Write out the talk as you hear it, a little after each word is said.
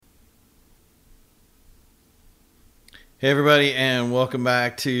Hey everybody, and welcome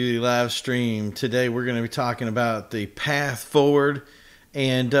back to the live stream. Today we're going to be talking about the path forward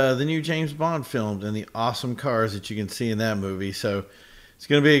and the new James Bond film and the awesome cars that you can see in that movie. So it's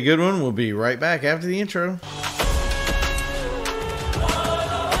going to be a good one. We'll be right back after the intro.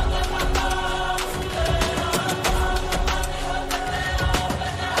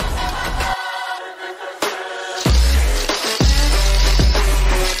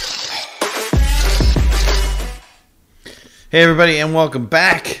 Hey everybody, and welcome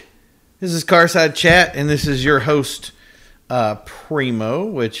back. This is Carside Chat, and this is your host, Primo,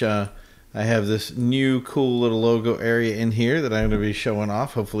 which I have this new cool little logo area in here that I'm going to be showing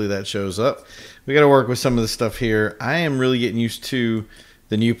off. Hopefully that shows up. We got to work with some of the stuff here. I am really getting used to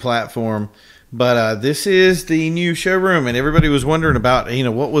the new platform, but this is the new showroom, and everybody was wondering about,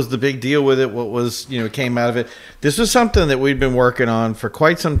 what was the big deal with it? What was, came out of it? This was something that we'd been working on for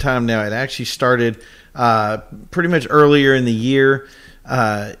quite some time now. It actually started pretty much earlier in the year.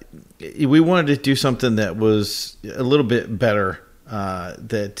 We wanted to do something that was a little bit better,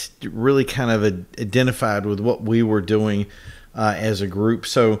 that really kind of identified with what we were doing as a group.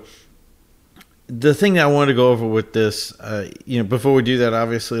 So the thing that I wanted to go over with this, before we do that,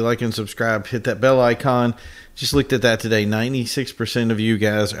 obviously like and subscribe, hit that bell icon. Just looked at that today. 96% of you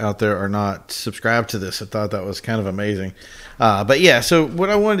guys out there are not subscribed to this. I thought that was kind of amazing. But yeah, so what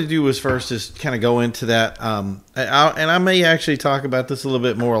I wanted to do was first just kind of go into that. And I may actually talk about this a little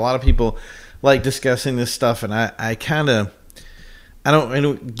bit more. A lot of people like discussing this stuff, and I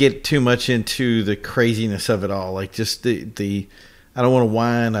don't get too much into the craziness of it all. Like just the I don't want to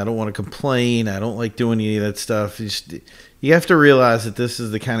whine. I don't want to complain. I don't like doing any of that stuff. You have to realize that this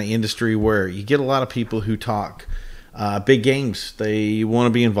is the kind of industry where you get a lot of people who talk big games. They want to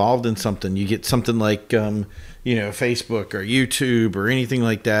be involved in something. You get something like, Facebook or YouTube or anything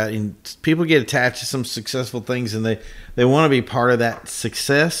like that. And people get attached to some successful things, and they want to be part of that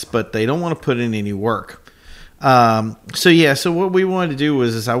success, but they don't want to put in any work. So what we wanted to do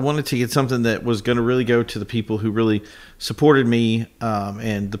was I wanted to get something that was going to really go to the people who really supported me,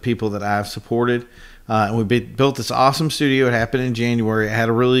 and the people that I've supported. And we built this awesome studio. It happened in January. I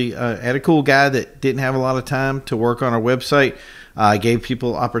had a cool guy that didn't have a lot of time to work on our website. Gave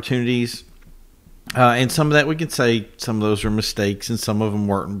people opportunities, and some of that we can say some of those were mistakes and some of them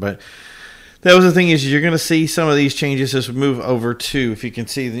weren't. But that was the thing, is you're going to see some of these changes as we move over to, if you can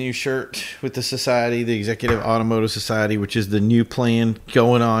see the new shirt with the society, the Executive Automotive Society, which is the new plan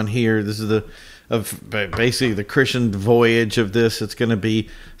going on here. This is basically the Christian voyage of this. It's going to be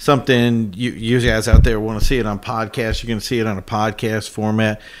something you guys out there want to see it on podcast. You're going to see it on a podcast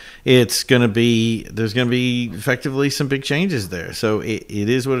format. There's going to be effectively some big changes there. So it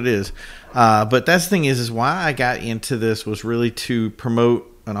is what it is. But that's the thing is why I got into this was really to promote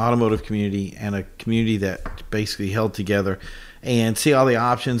an automotive community and a community that basically held together, and see all the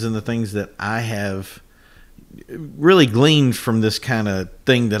options and the things that I have really gleaned from this kind of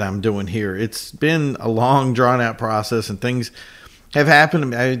thing that I'm doing here. It's been a long drawn out process, and things have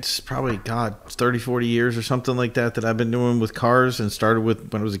happened. It's probably 30, 40 years or something like that I've been doing with cars, and started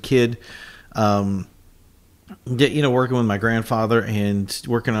with when I was a kid. Working with my grandfather and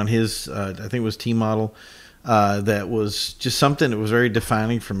working on his, I think it was T model. That was just something that was very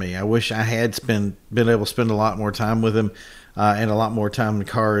defining for me. I wish I had been able to spend a lot more time with him, and a lot more time in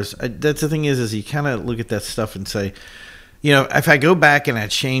cars. That's the thing is you kind of look at that stuff and say, if I go back and I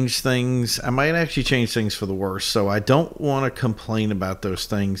change things, I might actually change things for the worse. So I don't want to complain about those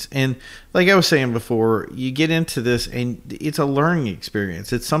things. And like I was saying before, you get into this and it's a learning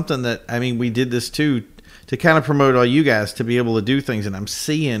experience. It's something that, we did this too, to kind of promote all you guys to be able to do things. And I'm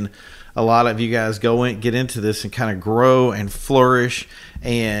seeing a lot of you guys get into this and kind of grow and flourish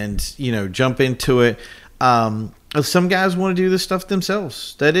and, jump into it. Some guys want to do this stuff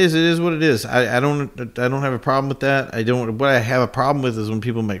themselves. It is what it is. I don't have a problem with that. What I have a problem with is when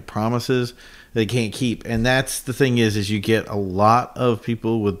people make promises they can't keep. And that's the thing is you get a lot of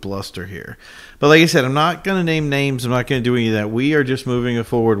people with bluster here. But like I said, I'm not going to name names. I'm not going to do any of that. We are just moving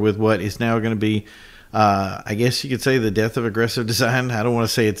forward with what is now going to be, I guess you could say, the death of aggressive design. I don't want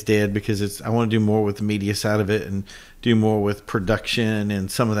to say it's dead, because I want to do more with the media side of it and do more with production and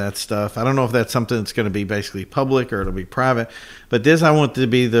some of that stuff. I don't know if that's something that's going to be basically public or it'll be private, but this, I want to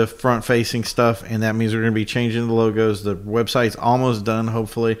be the front facing stuff. And that means we're going to be changing the logos. The website's almost done,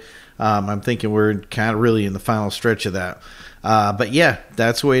 hopefully. I'm thinking we're kind of really in the final stretch of that. But yeah,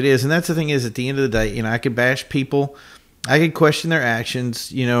 that's the way it is. And that's the thing is, at the end of the day, I could bash people. I could question their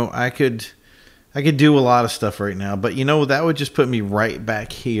actions. I could do a lot of stuff right now, but that would just put me right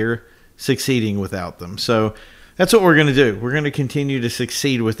back here succeeding without them. So that's what we're going to do. We're going to continue to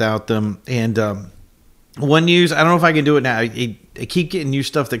succeed without them. And One news, I don't know if I can do it now. I keep getting new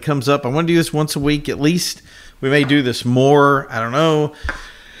stuff that comes up. I want to do this once a week at least. We may do this more. I don't know.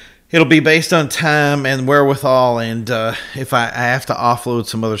 It'll be based on time and wherewithal, and if I have to offload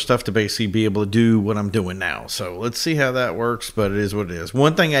some other stuff to basically be able to do what I'm doing now. So let's see how that works, but it is what it is.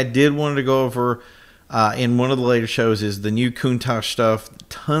 One thing I did want to go over in one of the later shows is the new Countach stuff.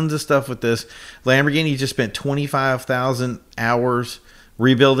 Tons of stuff with this. Lamborghini just spent 25,000 hours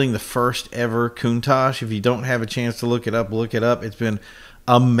rebuilding the first ever Countach. If you don't have a chance to look it up, look it up. It's been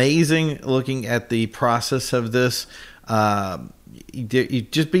amazing looking at the process of this. You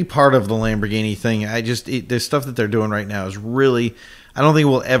just be part of the Lamborghini thing. The stuff that they're doing right now is really, I don't think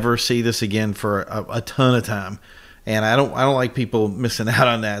we'll ever see this again for a ton of time. And I don't like people missing out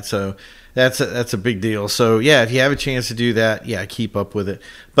on that. So that's a big deal. So yeah, if you have a chance to do that, yeah, keep up with it.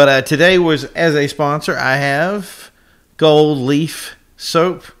 But today was, as a sponsor, I have Gold Leaf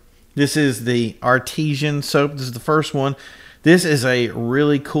soap. This is the Artesian soap. This is the first one. This is a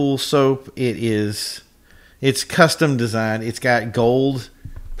really cool soap. It's custom designed. It's got gold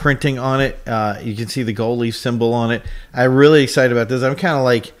printing on it. You can see the gold leaf symbol on it. I'm really excited about this. I'm kind of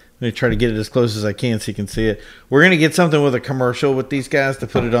like, I'm going to try to get it as close as I can so you can see it. We're going to get something with a commercial with these guys to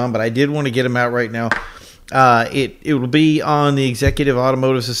put it on, but I did want to get them out right now. It will be on the Executive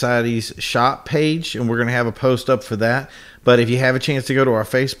Automotive Society's shop page, and we're going to have a post up for that. But if you have a chance to go to our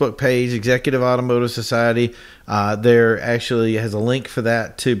Facebook page, Executive Automotive Society, there actually has a link for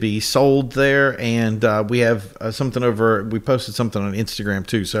that to be sold there. And we have something over, we posted something on Instagram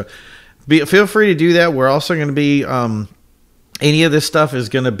too. So feel free to do that. We're also going to be, any of this stuff is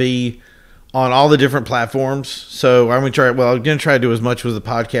going to be on all the different platforms. So I'm going to try to do as much with the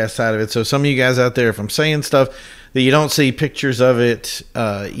podcast side of it. So some of you guys out there, if I'm saying stuff that you don't see pictures of it,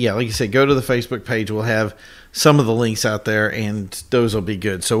 like I said, go to the Facebook page. We'll have some of the links out there, and those will be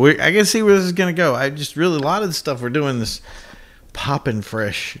good. So I can see where this is going to go. I just really, a lot of the stuff we're doing this popping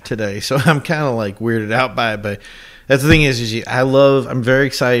fresh today. So I'm kind of like weirded out by it, but that's the thing is I'm very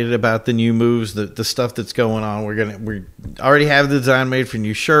excited about the new moves, the stuff that's going on. We already have the design made for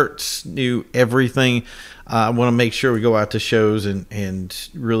new shirts, new everything. I want to make sure we go out to shows and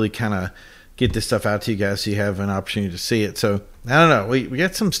really kind of get this stuff out to you guys so you have an opportunity to see it. So I don't know. We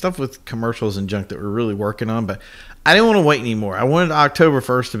got some stuff with commercials and junk that we're really working on, but I didn't want to wait anymore. I wanted October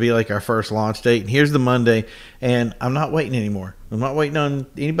 1st to be like our first launch date, and here's the Monday, and I'm not waiting anymore. I'm not waiting on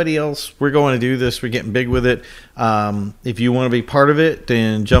anybody else. We're going to do this. We're getting big with it. If you want to be part of it,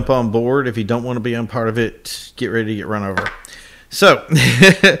 then jump on board. If you don't want to be on part of it, get ready to get run over. So,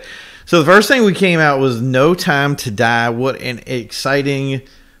 so the first thing we came out was No Time to Die. What an exciting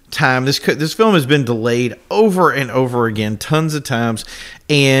time. This film has been delayed over and over again, tons of times,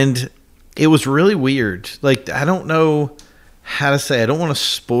 and it was really weird. Like, I don't know how to say. I don't want to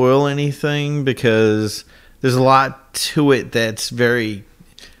spoil anything because there's a lot to it that's very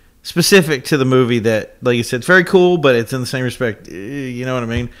specific to the movie that, like I said, it's very cool, but it's in the same respect. You know what I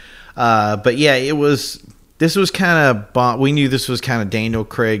mean? But yeah, this was kind of, we knew this was kind of Daniel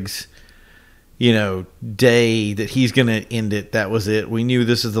Craig's, day that he's going to end it. That was it. We knew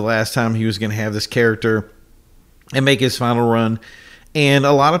this is the last time he was going to have this character and make his final run. And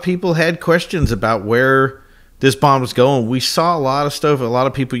a lot of people had questions about where this Bond was going. We saw a lot of stuff. A lot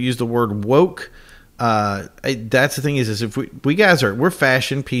of people use the word woke. That's the thing is if we're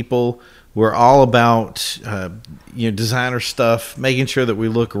fashion people. We're all about, designer stuff, making sure that we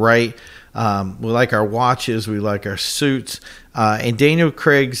look right. We like our watches. We like our suits. And Daniel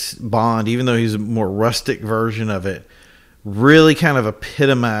Craig's Bond, even though he's a more rustic version of it, really kind of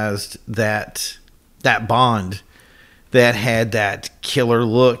epitomized that Bond that had that killer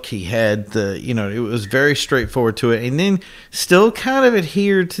look. He had it was very straightforward to it. And then still kind of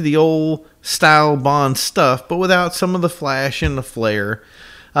adhered to the old style Bond stuff, but without some of the flash and the flair.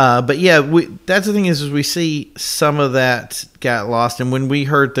 But yeah, that's the thing is we see some of that got lost. And when we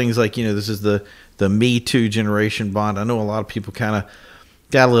heard things like, this is the Me Too generation Bond, I know a lot of people kind of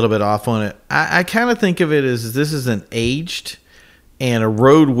got a little bit off on it. I kind of think of it as this is an aged and a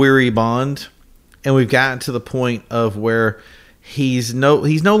road-weary Bond. And we've gotten to the point of where he's no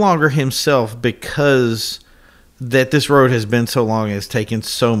longer himself because that this road has been so long and has taken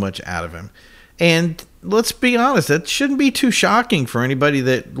so much out of him. And let's be honest, that shouldn't be too shocking for anybody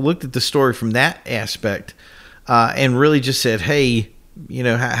that looked at the story from that aspect and really just said, hey, what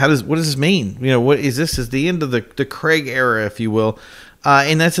does this mean? What is this? Is the end of the Craig era, if you will.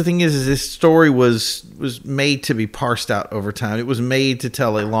 And that's the thing is this story was made to be parsed out over time. It was made to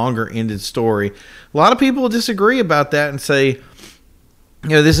tell a longer ended story. A lot of people disagree about that and say,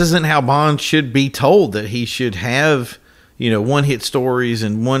 this isn't how Bond should be told, that he should have, one hit stories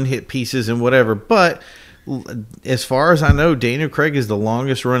and one hit pieces and whatever. But as far as I know, Daniel Craig is the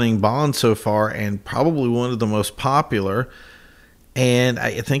longest running Bond so far and probably one of the most popular. And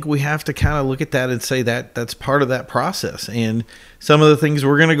I think we have to kind of look at that and say that that's part of that process. And some of the things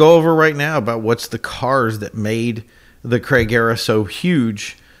we're going to go over right now about what's the cars that made the Craig era so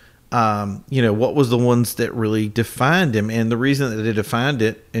huge. What was the ones that really defined him? And the reason that they defined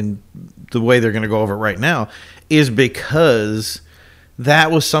it and the way they're going to go over it right now is because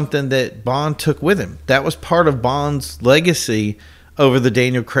that was something that Bond took with him. That was part of Bond's legacy over the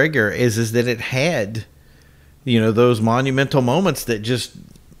Daniel Craig era is that it had, those monumental moments that just,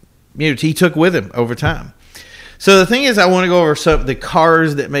 he took with him over time. So the thing is, I want to go over some the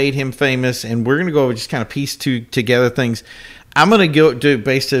cars that made him famous, and we're going to go over just kind of piece together things. I'm going to go do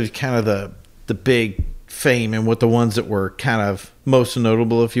based on kind of the big fame and what the ones that were kind of most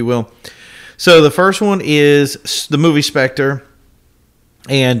notable, if you will. So the first one is the movie Spectre,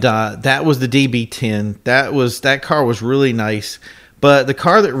 and that was the DB10. That car was really nice. But the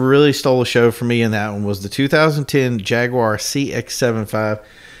car that really stole the show for me in that one was the 2010 Jaguar CX-75.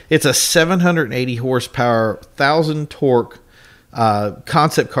 It's a 780 horsepower, 1,000 torque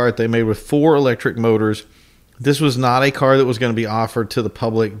concept car that they made with 4 electric motors. This was not a car that was going to be offered to the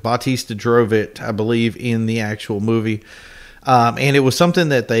public. Bautista drove it, I believe, in the actual movie. And it was something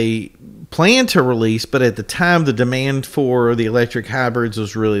that they planned to release, but at the time, the demand for the electric hybrids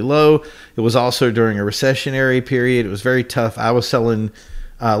was really low. It was also during a recessionary period. It was very tough. I was selling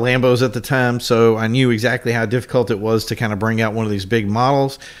Lambos at the time, so I knew exactly how difficult it was to kind of bring out one of these big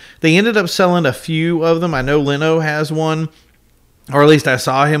models. They ended up selling a few of them. I know Leno has one, or at least I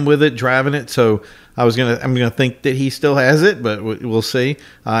saw him with it, driving it, so I'm gonna think that he still has it, but we'll see.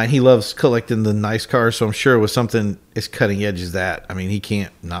 He loves collecting the nice cars, so I'm sure it was something as cutting edge as that. I mean, he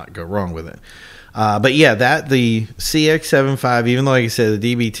can't not go wrong with it. But yeah, the CX-75, even though, like I said,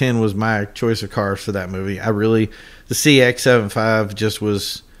 the DB10 was my choice of cars for that movie. The CX-75 just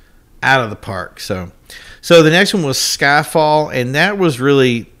was out of the park. So the next one was Skyfall, and that was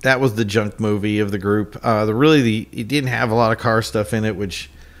the junk movie of the group. It didn't have a lot of car stuff in it, which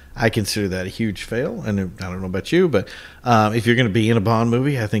I consider that a huge fail, and I don't know about you, but if you're going to be in a Bond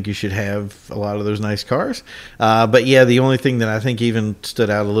movie, I think you should have a lot of those nice cars. But yeah, the only thing that I think even stood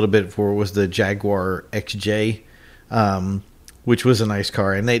out a little bit for was the Jaguar XJ, which was a nice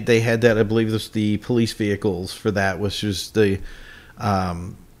car, and they had that, I believe, was the police vehicles for that, which was the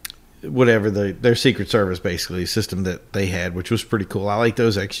their Secret Service basically system that they had, which was pretty cool. I like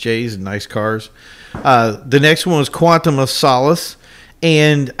those XJs, nice cars. The next one was Quantum of Solace.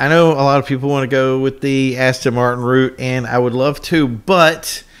 And I know a lot of people want to go with the Aston Martin route, and I would love to,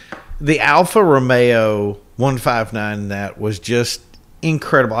 but the Alfa Romeo 159, that was just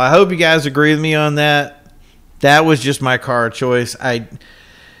incredible. I hope you guys agree with me on that. That was just my car choice.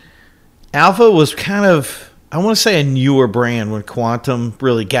 Alfa was kind of, I want to say, a newer brand when Quantum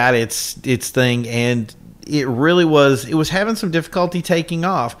really got its thing, and it was having some difficulty taking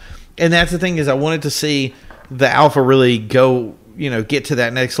off. And that's the thing, is I wanted to see the Alfa really go, get to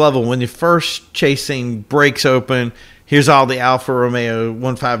that next level. When the first chase scene breaks open, here's all the Alfa Romeo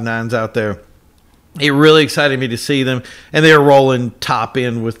 159s out there. It really excited me to see them, and they were rolling top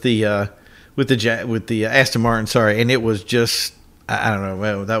end with the Aston Martin. Sorry, and it was just, I don't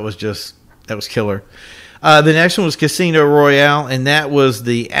know, that was killer. The next one was Casino Royale, and that was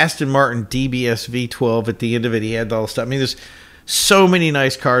the Aston Martin DBS V12. At the end of it, he had all the stuff. I mean, there's so many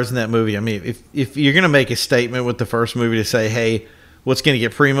nice cars in that movie. I mean, if you're going to make a statement with the first movie to say, hey, what's going to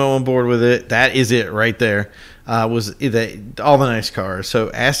get Primo on board with it, that is it right there, was all the nice cars. So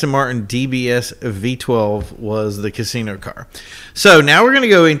Aston Martin DBS V12 was the casino car. So now we're going to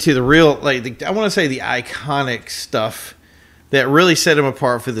go into the real, I want to say the iconic stuff that really set him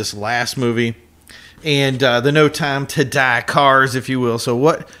apart for this last movie, and the No Time to Die cars, if you will. So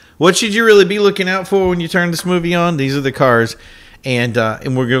what should you really be looking out for when you turn this movie on? These are the cars, and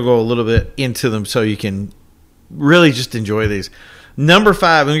we're going to go a little bit into them so you can really just enjoy these. Number 5,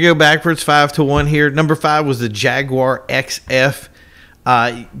 I'm going to go backwards 5-1 here. Number 5 was the Jaguar XF.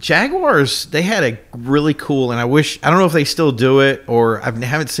 Jaguars, they had a really cool, and I don't know if they still do it, or I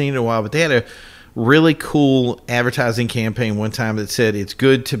haven't seen it in a while, but they had a really cool advertising campaign one time that said, "It's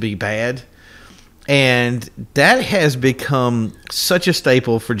good to be bad." And that has become such a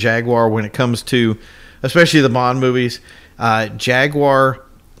staple for Jaguar when it comes to, especially the Bond movies. Jaguar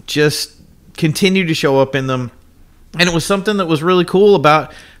just continued to show up in them. And it was something that was really cool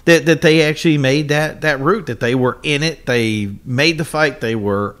about that they actually made that route, that they were in it. They made the fight. They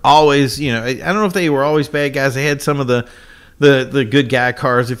were always, I don't know if they were always bad guys. They had some of the the good guy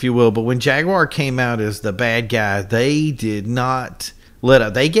cars, if you will. But when Jaguar came out as the bad guy, they did not let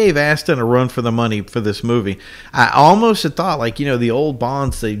up. They gave Aston a run for the money for this movie. I almost had thought, like, the old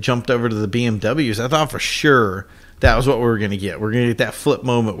Bonds, they jumped over to the BMWs. I thought for sure that was what we were going to get. We're going to get that flip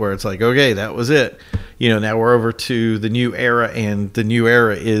moment where it's like, okay, that was it. Now we're over to the new era, and the new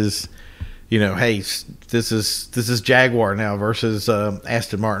era is, hey, this is Jaguar now versus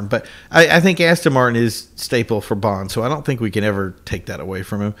Aston Martin. But I think Aston Martin is staple for Bond, so I don't think we can ever take that away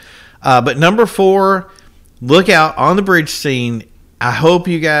from him. But number 4, look out on the bridge scene. I hope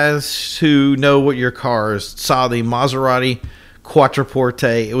you guys who know what your cars saw the Maserati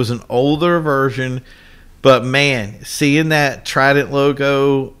Quattroporte. It was an older version, but man, seeing that Trident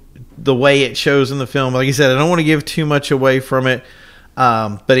logo, the way it shows in the film, like I said, I don't want to give too much away from it,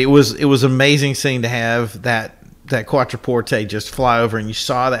 but it was an amazing scene to have that Quattroporte just fly over, and you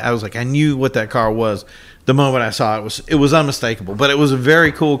saw that. I was like, I knew what that car was the moment I saw it. It was unmistakable, but it was a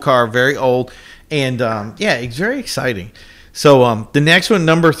very cool car, very old, and it's very exciting. So the next one,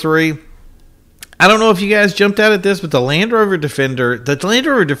 number 3, I don't know if you guys jumped out at this, but the Land Rover Defender. The Land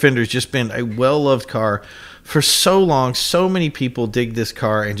Rover Defender has just been a well-loved car for so long. So many people dig this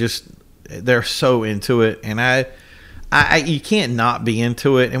car, and just they're so into it. And I you can't not be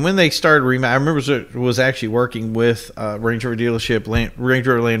into it. And when they started I remember it was actually working with Range Rover dealership, Range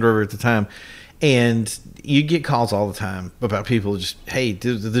Rover Land Rover at the time, and you get calls all the time about people just, hey,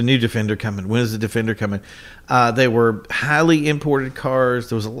 the new Defender coming? When is the Defender coming? They were highly imported cars.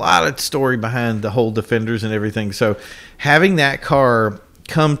 There was a lot of story behind the whole Defenders and everything. So having that car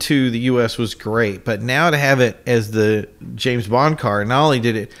come to the U.S. was great. But now to have it as the James Bond car, not only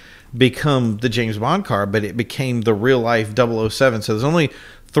did it become the James Bond car, but it became the real-life 007. So there's only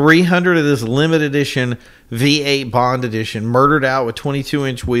 300 of this limited edition V8 Bond edition, murdered out with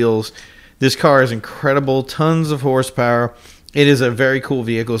 22-inch wheels. This car is incredible, tons of horsepower. It is a very cool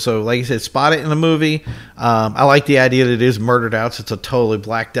vehicle. So, like I said, spot it in the movie. I like the idea that it is murdered out, so it's a totally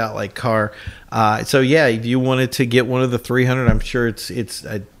blacked out like car. So, yeah, if you wanted to get one of the 300, I'm sure it's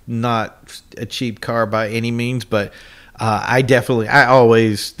not a cheap car by any means, but I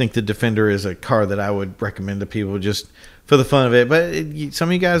always think the Defender is a car that I would recommend to people just for the fun of it. But some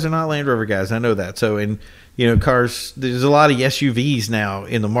of you guys are not Land Rover guys. I know that. So, cars, there's a lot of SUVs now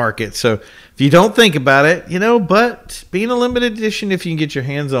in the market. So if you don't think about it, but being a limited edition, if you can get your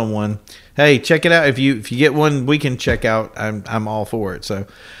hands on one, hey, check it out. If you get one we can check out, I'm all for it. So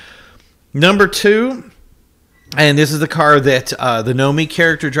number 2, and this is the car that the Nomi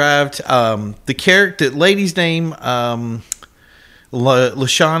character drives. The lady's name,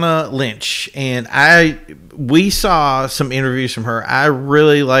 Lashana Lynch, and we saw some interviews from her. I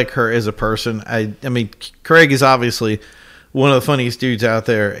really like her as a person. I mean, Craig is obviously one of the funniest dudes out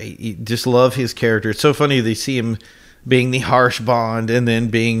there. I just love his character. It's so funny to see him being the harsh Bond and then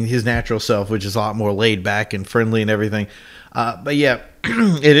being his natural self, which is a lot more laid back and friendly and everything. But yeah,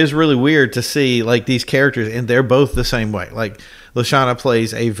 it is really weird to see like these characters, and they're both the same way. Like Lashana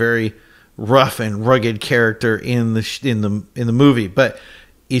plays a very rough and rugged character in the movie, but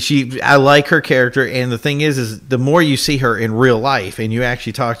I like her character. And the thing is the more you see her in real life, and you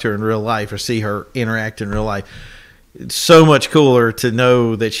actually talk to her in real life or see her interact in real life, it's so much cooler to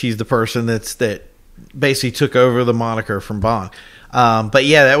know that she's the person that basically took over the moniker from Bond. But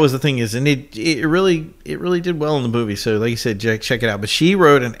yeah, that was the thing and it really did well in the movie. So like you said, check it out. But she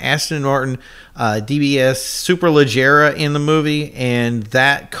rode an Aston Martin DBS Superleggera in the movie, and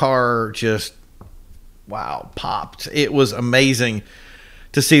that car just popped. It was amazing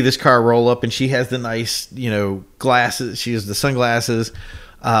to see this car roll up, and she has the nice glasses. She has the sunglasses,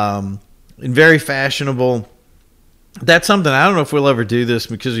 and very fashionable. That's something, I don't know if we'll ever do this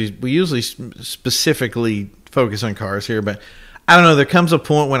because we usually specifically focus on cars here, but I don't know. There comes a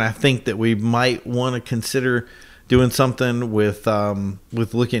point when I think that we might want to consider doing something with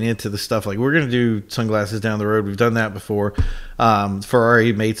looking into the stuff. Like we're going to do sunglasses down the road. We've done that before.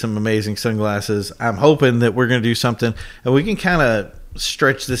 Ferrari made some amazing sunglasses. I'm hoping that we're going to do something and we can kind of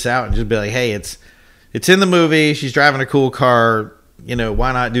stretch this out and just be like, hey, it's in the movie. She's driving a cool car.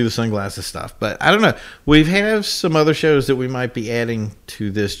 Why not do the sunglasses stuff? But I don't know. We have some other shows that we might be adding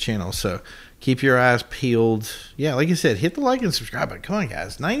to this channel. So keep your eyes peeled. Yeah, like I said, hit the like and subscribe button. Come on,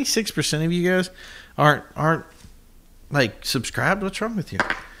 guys. 96% of you guys aren't like subscribed. What's wrong with you?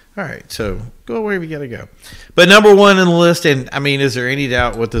 All right, so go wherever you got to go. But number 1 in the list, and I mean, is there any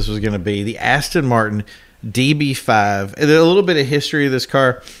doubt what this was going to be? The Aston Martin DB5. And a little bit of history of this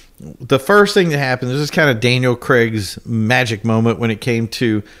car. The first thing that happened, this is kind of Daniel Craig's magic moment when it came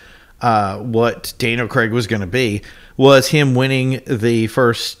to what Daniel Craig was going to be, was him winning the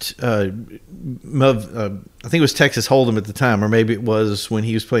first, I think it was Texas Hold'em at the time, or maybe it was when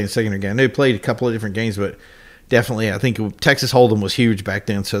he was playing second game. They played a couple of different games, but definitely I think Texas Hold'em was huge back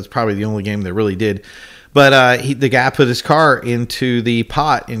then, so it's probably the only game they really did. But the guy put his car into the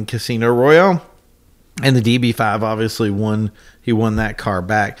pot in Casino Royale, and the DB5 obviously won. He won that car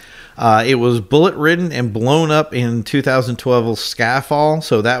back. It was bullet-ridden and blown up in 2012's Skyfall,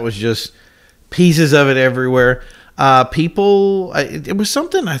 so that was just pieces of it everywhere. It was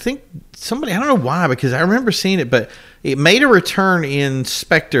something, I think, somebody, I don't know why, because I remember seeing it, but it made a return in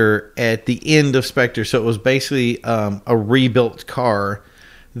Spectre at the end of Spectre, so it was basically a rebuilt car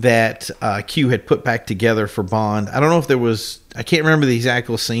that Q had put back together for Bond. I don't know if there was, I can't remember the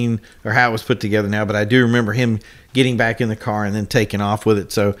exact scene or how it was put together now, but I do remember him getting back in the car and then taking off with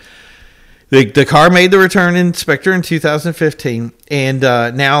it. So the car made the return in Spectre in 2015, and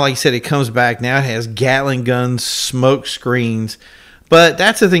now, like I said, it comes back. Now it has Gatling guns, smoke screens. But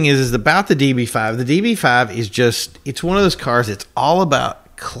that's the thing is about the DB5. The DB5 is just, it's one of those cars, it's all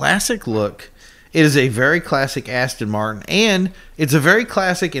about classic look. It is a very classic Aston Martin, and it's a very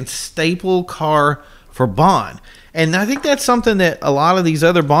classic and staple car for Bond. And I think that's something that a lot of these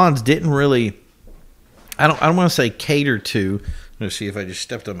other Bonds didn't really, I don't want to say cater to. Let's see if I just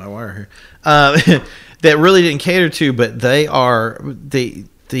stepped on my wire here. That really didn't cater to, but they are, the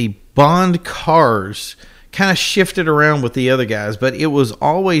Bond cars kind of shifted around with the other guys, but it was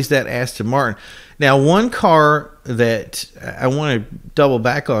always that Aston Martin. Now, one car that I want to double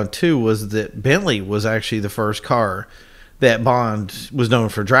back on too was that Bentley was actually the first car that Bond was known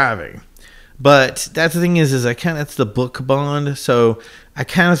for driving. But that's the thing is that's the book Bond. So I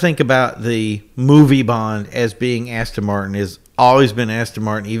kind of think about the movie Bond as being Aston Martin. Has always been Aston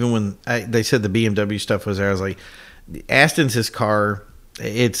Martin. Even when they said the BMW stuff was there, I was like, Aston's his car.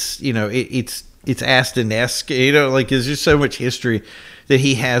 It's it's Aston-esque. Like there's just so much history that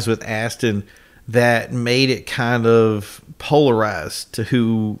he has with Aston that made it kind of polarized to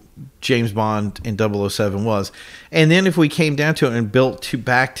who James Bond in 007 was. And then if we came down to it and built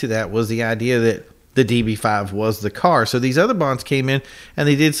back to that was the idea that the DB5 was the car. So these other Bonds came in and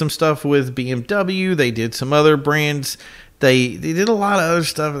they did some stuff with BMW. They did some other brands. They did a lot of other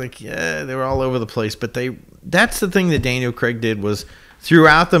stuff. They were all over the place. But that's the thing that Daniel Craig did was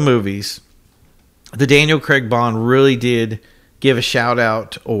throughout the movies, the Daniel Craig Bond really did give a shout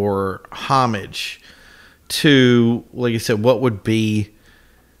out or homage to, like I said, what would be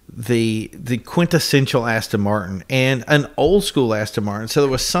the quintessential Aston Martin and an old school Aston Martin. So there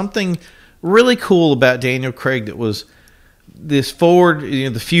was something really cool about Daniel Craig that was this forward,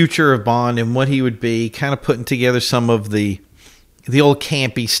 the future of Bond and what he would be, kind of putting together some of the old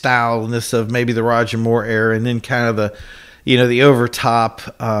campy styleness of maybe the Roger Moore era, and then kind of the over top.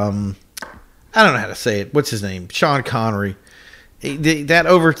 I don't know how to say it. What's his name? Sean Connery. That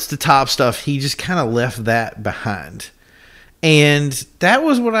over the top stuff, he just kind of left that behind. And that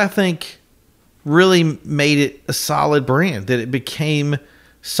was what I think really made it a solid brand, that it became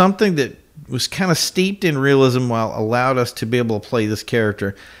something that was kind of steeped in realism while allowed us to be able to play this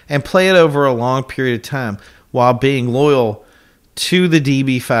character and play it over a long period of time while being loyal to the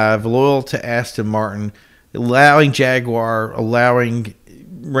DB5, loyal to Aston Martin, allowing Jaguar, allowing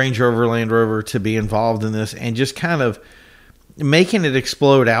Range Rover, Land Rover to be involved in this, and just kind of making it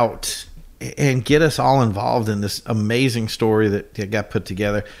explode out and get us all involved in this amazing story that got put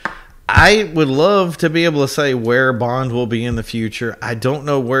together. I would love to be able to say where Bond will be in the future. I don't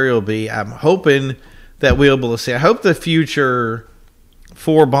know where he'll be. I'm hoping that we'll be able to say, I hope the future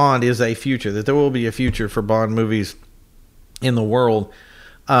for Bond is a future, that there will be a future for Bond movies in the world.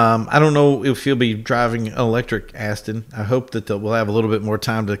 I don't know if he'll be driving an electric Aston. I hope that we'll have a little bit more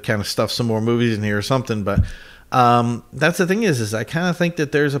time to kind of stuff some more movies in here or something. But that's the thing is I kind of think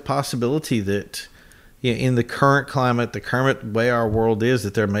that there's a possibility that in the current climate, the current way our world is,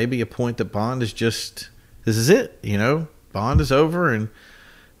 that there may be a point that Bond is just, this is it. Bond is over and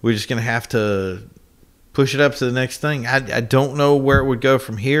we're just going to have to push it up to the next thing. I don't know where it would go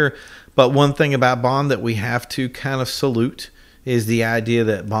from here. But one thing about Bond that we have to kind of salute is the idea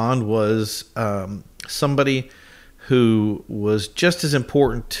that Bond was somebody who was just as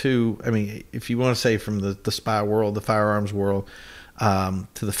important to, if you want to say from the spy world, the firearms world, to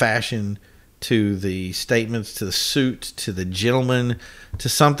the fashion, to the statements, to the suit, to the gentleman, to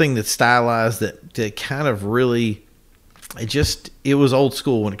something that's stylized that kind of really, it was old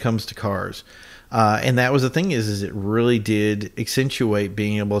school when it comes to cars. And that was the thing is it really did accentuate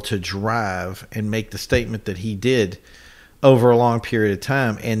being able to drive and make the statement that he did over a long period of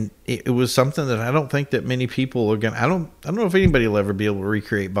time, and it was something that I don't think that many people are gonna. I don't know if anybody will ever be able to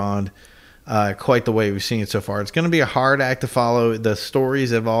recreate Bond quite the way we've seen it so far. It's going to be a hard act to follow. The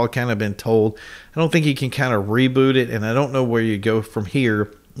stories have all kind of been told. I don't think you can kind of reboot it, and I don't know where you go from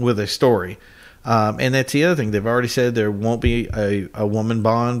here with a story. And that's the other thing. They've already said there won't be a woman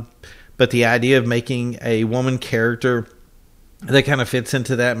Bond, but the idea of making a woman character that kind of fits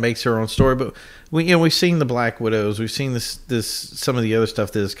into that and makes her own story. But we've seen the Black Widows, we've seen this some of the other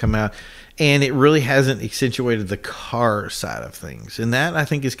stuff that has come out, and it really hasn't accentuated the car side of things. And that, I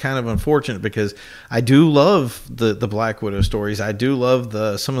think, is kind of unfortunate, because I do love the Black Widow stories. I do love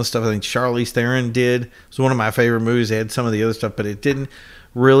some of the stuff I think Charlize Theron did. It was one of my favorite movies. They had some of the other stuff, but it didn't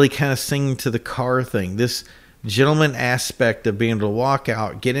really kind of sing to the car thing. This gentleman aspect of being able to walk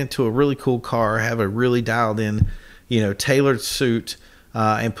out, get into a really cool car, have a really dialed in, tailored suit,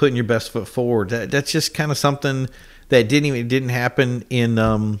 and putting your best foot forward. That's just kind of something that didn't happen in,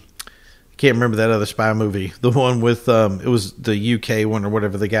 I can't remember that other spy movie. The one with, it was the UK one or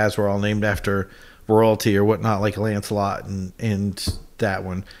whatever. The guys were all named after royalty or whatnot, like Lancelot and that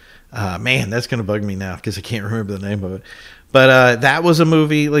one. Man, that's going to bug me now because I can't remember the name of it. But that was a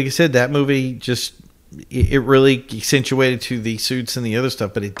movie, like I said, that movie just, it really accentuated to the suits and the other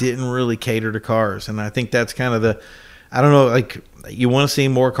stuff, but it didn't really cater to cars. And I think that's kind of I don't know, like, you want to see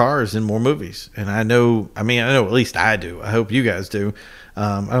more cars in more movies. And I know at least I do. I hope you guys do.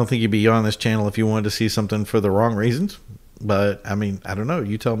 I don't think you'd be on this channel if you wanted to see something for the wrong reasons. But, I don't know.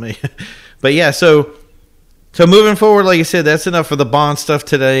 You tell me. But, yeah, so moving forward, like I said, that's enough for the Bond stuff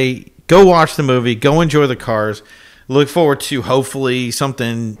today. Go watch the movie. Go enjoy the cars. Look forward to hopefully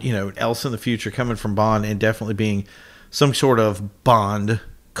something, else in the future coming from Bond, and definitely being some sort of Bond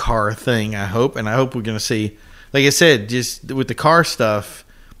car thing, I hope. And I hope we're going to see, like I said, just with the car stuff,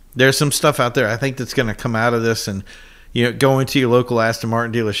 there's some stuff out there I think that's going to come out of this. And, going to your local Aston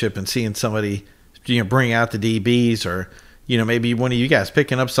Martin dealership and seeing somebody, bring out the DBs, or, maybe one of you guys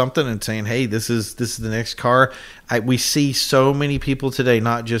picking up something and saying, hey, this is the next car. We see so many people today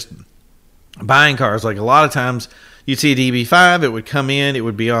not just buying cars. Like, a lot of times you'd see a DB5, it would come in, it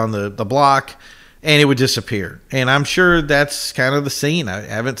would be on the block, and it would disappear. And I'm sure that's kind of the scene. I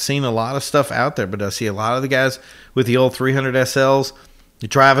haven't seen a lot of stuff out there, but I see a lot of the guys with the old 300 SLs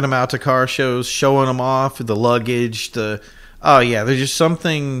driving them out to car shows, showing them off, the luggage, there's just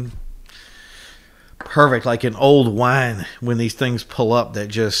something perfect, like an old wine when these things pull up, that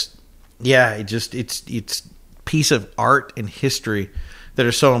just, it's piece of art and history that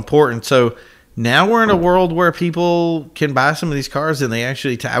are so important. So now we're in a world where people can buy some of these cars, and they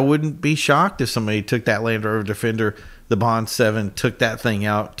actually, I wouldn't be shocked if somebody took that Land Rover Defender, the Bond 7, took that thing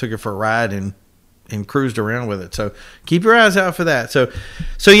out, took it for a ride, and cruised around with it. So keep your eyes out for that. So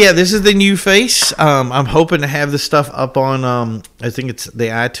yeah, this is the new face. I'm hoping to have this stuff up on, I think it's the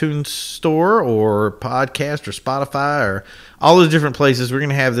iTunes store or podcast or Spotify or all those different places. We're going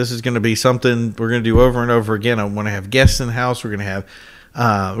to have, this is going to be something we're going to do over and over again. I want to have guests in the house. We're going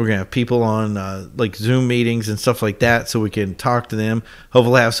to have people on like Zoom meetings and stuff like that, so we can talk to them.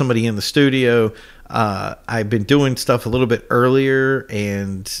 Hopefully have somebody in the studio. I've been doing stuff a little bit earlier,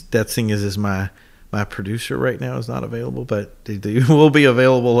 and that thing is my producer right now is not available, but they will be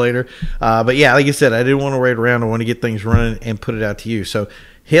available later. But yeah, like I said, I didn't want to wait around. I want to get things running and put it out to you. So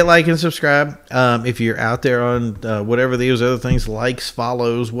hit like and subscribe. If you're out there on whatever these other things, likes,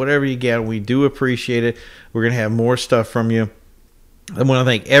 follows, whatever you get, we do appreciate it. We're going to have more stuff from you. I want to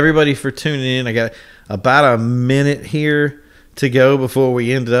thank everybody for tuning in. I got about a minute here to go before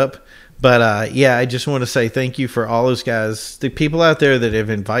we end up. But, I just want to say thank you for all those guys, the people out there that have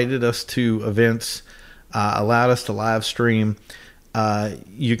invited us to events, allowed us to live stream.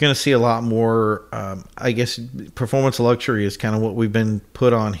 You're going to see a lot more, I guess, performance luxury is kind of what we've been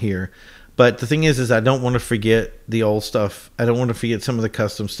put on here. But the thing is I don't want to forget the old stuff. I don't want to forget some of the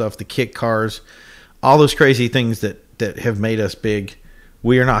custom stuff, the kit cars, all those crazy things that have made us big.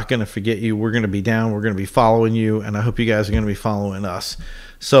 We are not going to forget you. We're going to be down. We're going to be following you, and I hope you guys are going to be following us.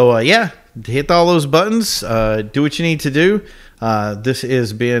 So, hit all those buttons. Do what you need to do. This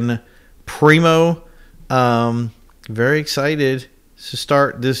has been Primo. Very excited to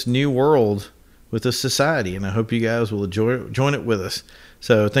start this new world with the society, and I hope you guys will join it with us.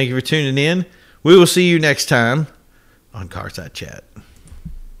 So, thank you for tuning in. We will see you next time on Carside Chat.